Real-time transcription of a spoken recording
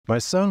My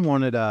son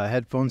wanted a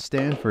headphone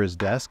stand for his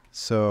desk,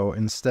 so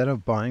instead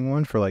of buying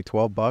one for like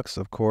 12 bucks,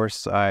 of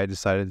course, I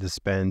decided to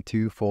spend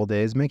 2 full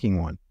days making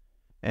one.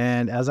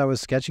 And as I was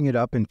sketching it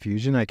up in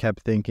Fusion, I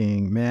kept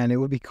thinking, man, it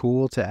would be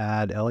cool to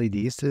add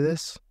LEDs to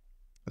this.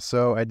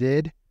 So I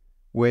did,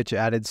 which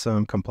added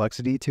some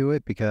complexity to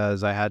it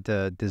because I had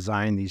to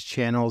design these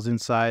channels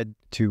inside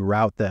to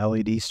route the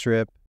LED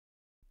strip.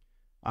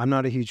 I'm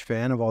not a huge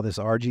fan of all this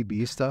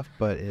RGB stuff,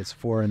 but it's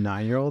for a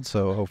 9-year-old,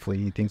 so hopefully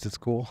he thinks it's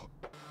cool.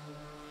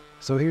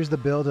 So here's the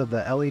build of the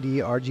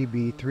LED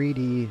RGB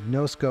 3D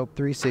No Scope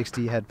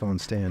 360 headphone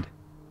stand.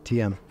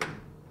 TM.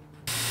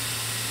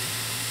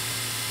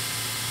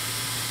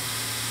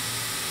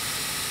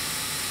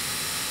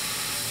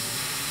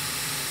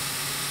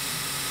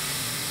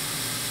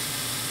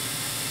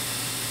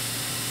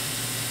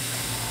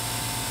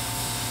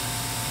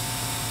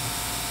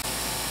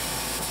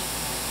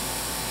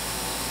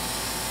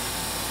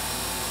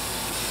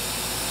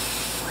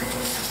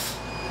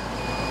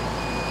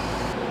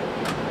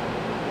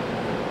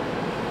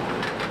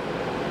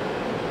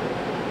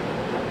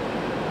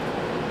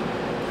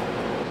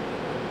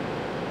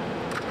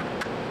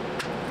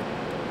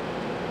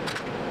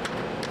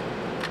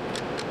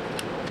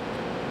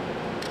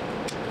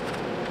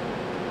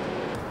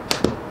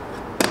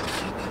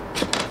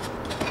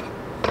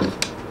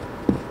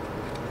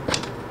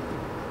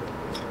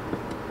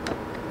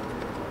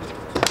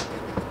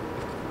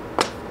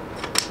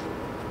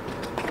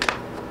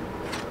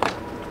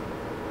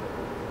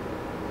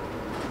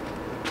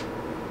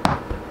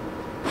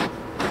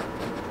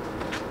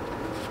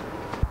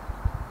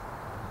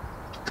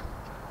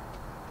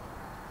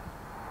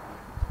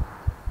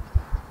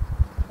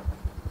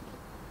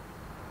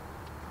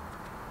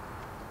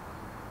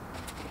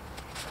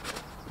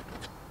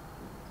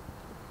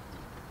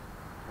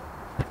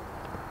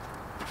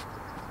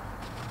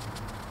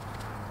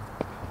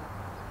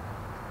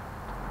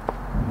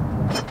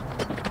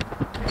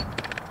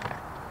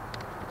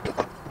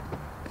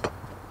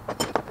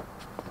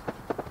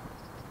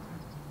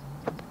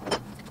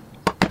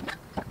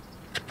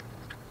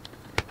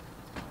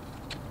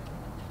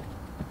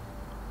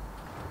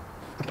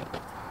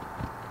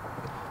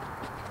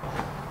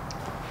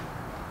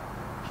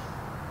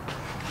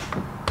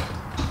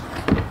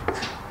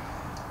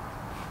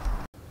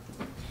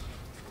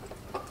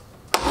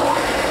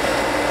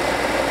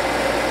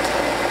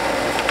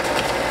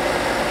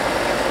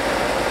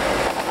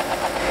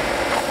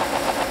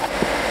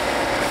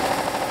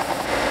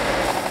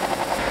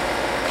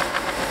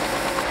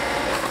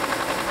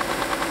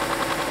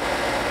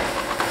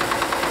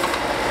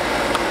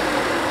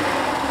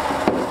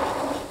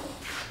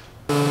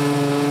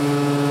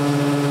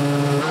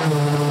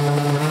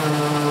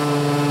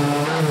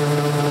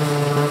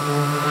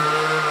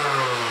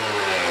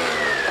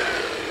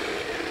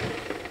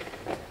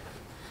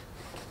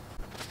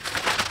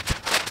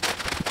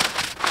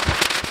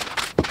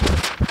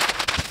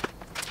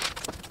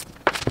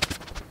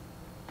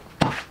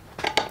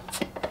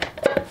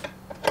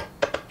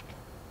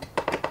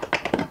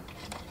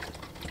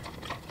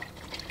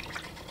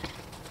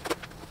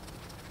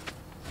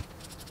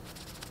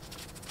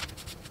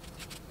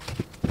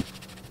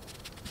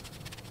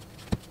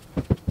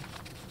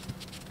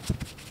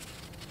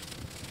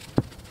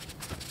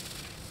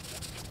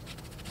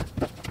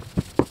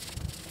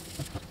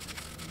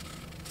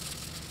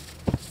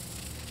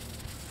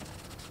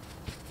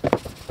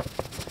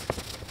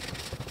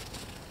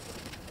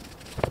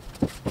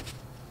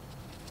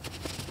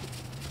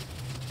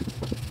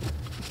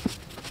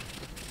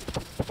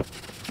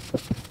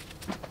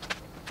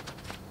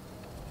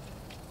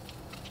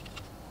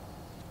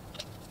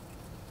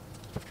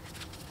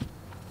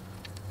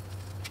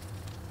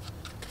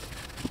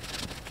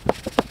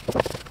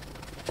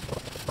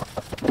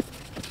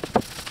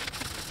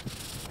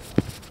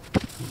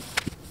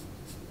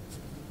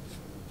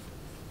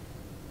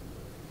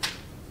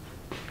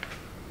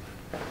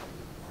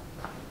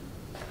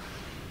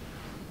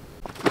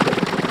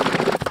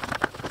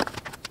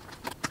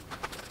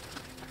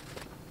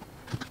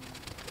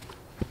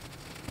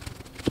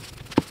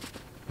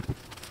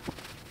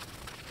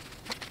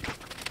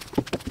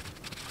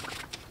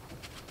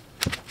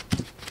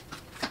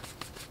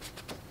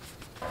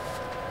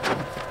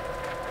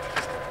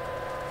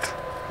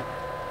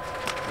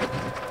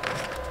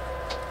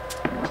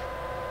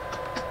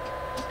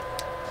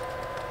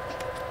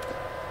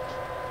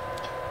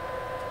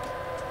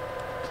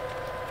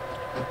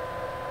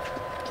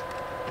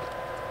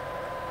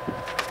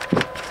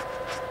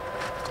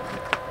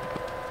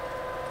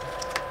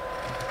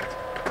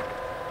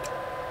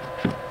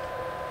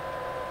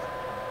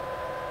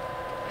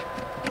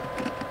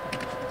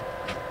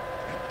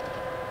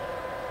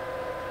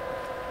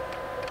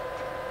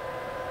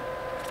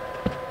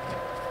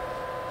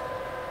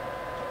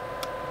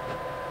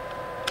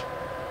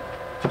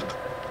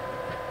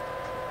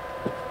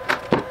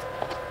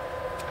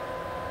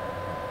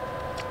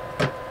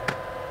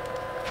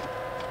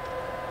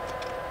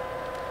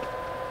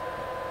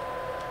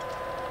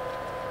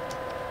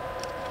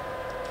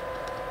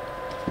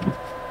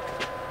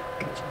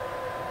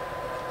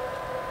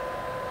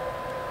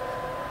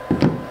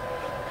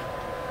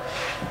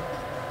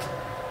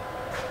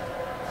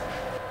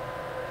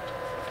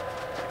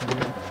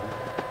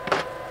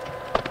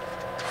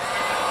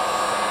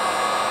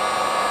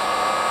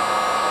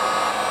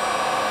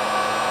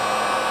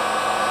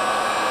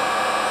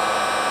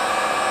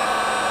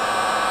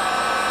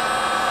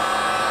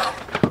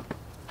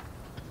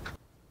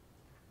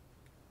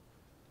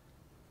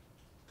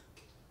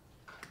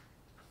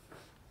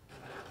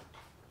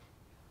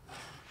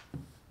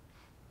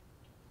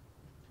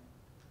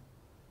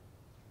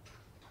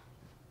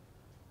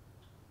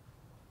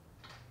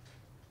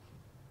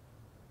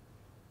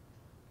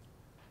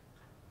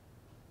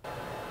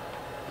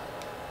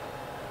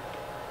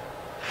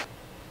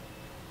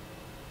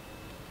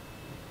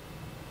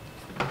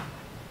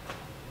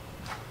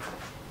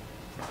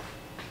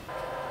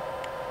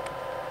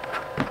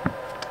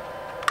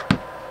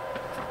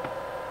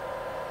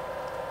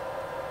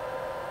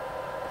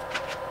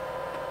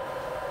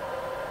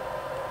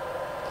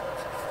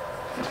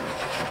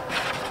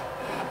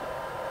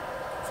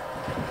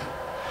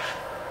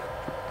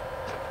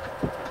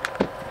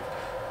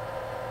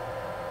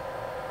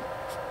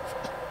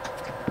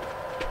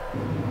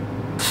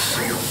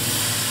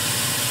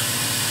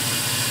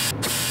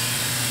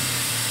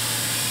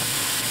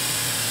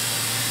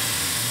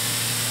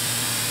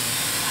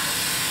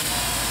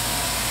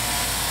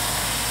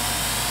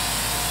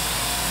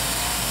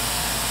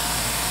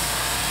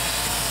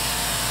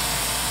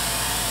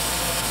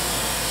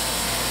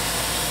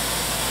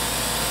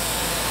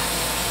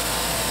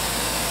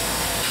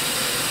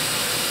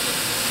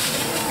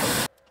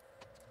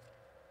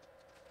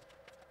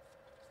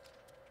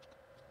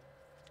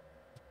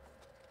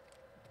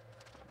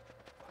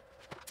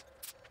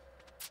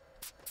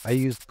 I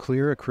used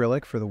clear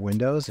acrylic for the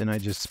windows and I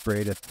just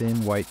sprayed a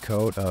thin white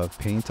coat of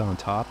paint on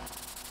top.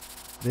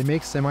 They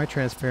make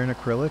semi-transparent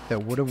acrylic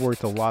that would have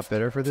worked a lot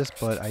better for this,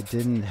 but I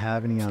didn't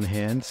have any on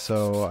hand,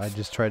 so I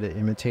just tried to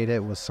imitate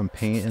it with some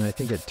paint and I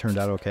think it turned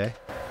out okay.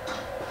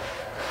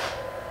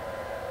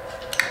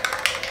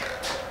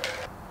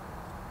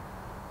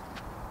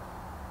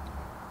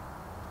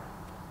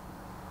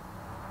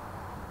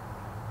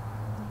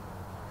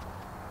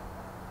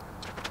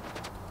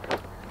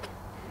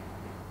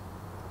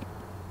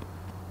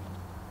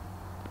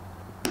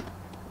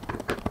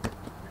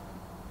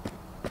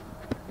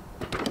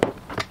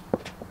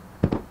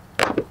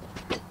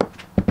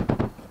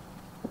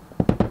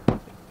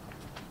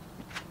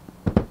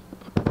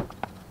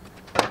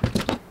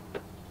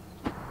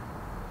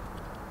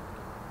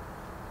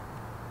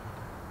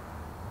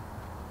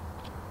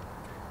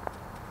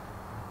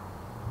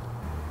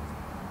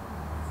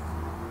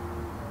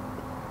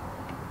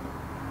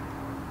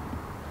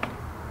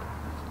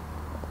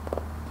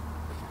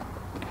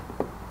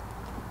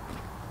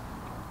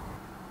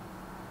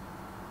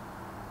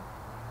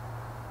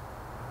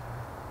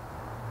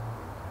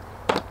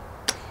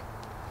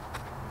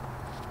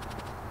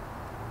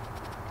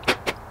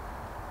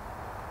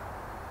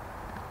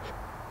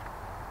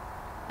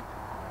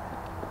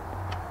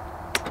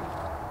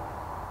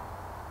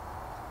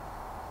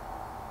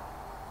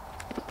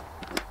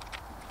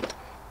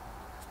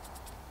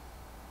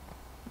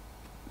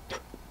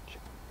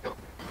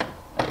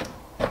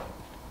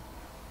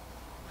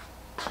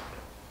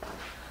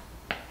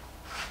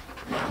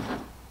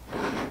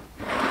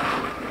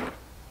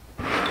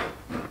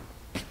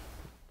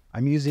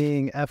 I'm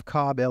using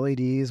FCOB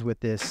LEDs with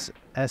this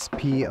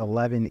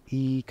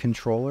SP11E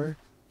controller.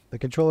 The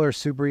controller is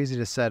super easy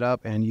to set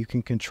up and you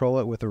can control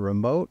it with a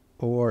remote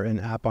or an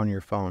app on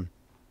your phone.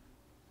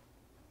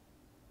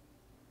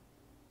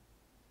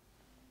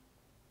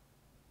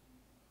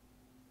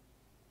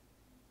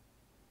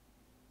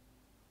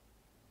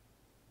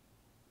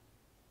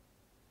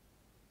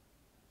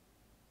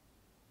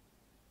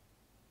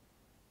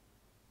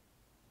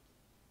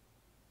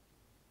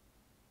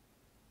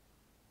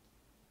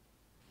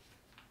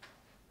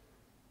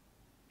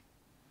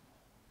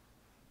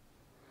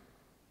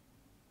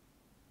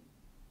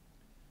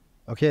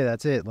 Okay,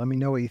 that's it. Let me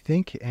know what you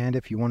think, and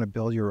if you want to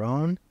build your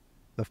own,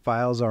 the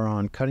files are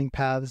on Cutting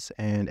Paths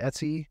and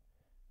Etsy.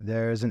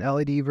 There's an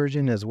LED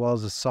version as well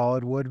as a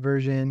solid wood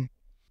version.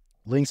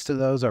 Links to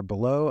those are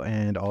below,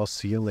 and I'll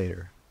see you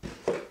later.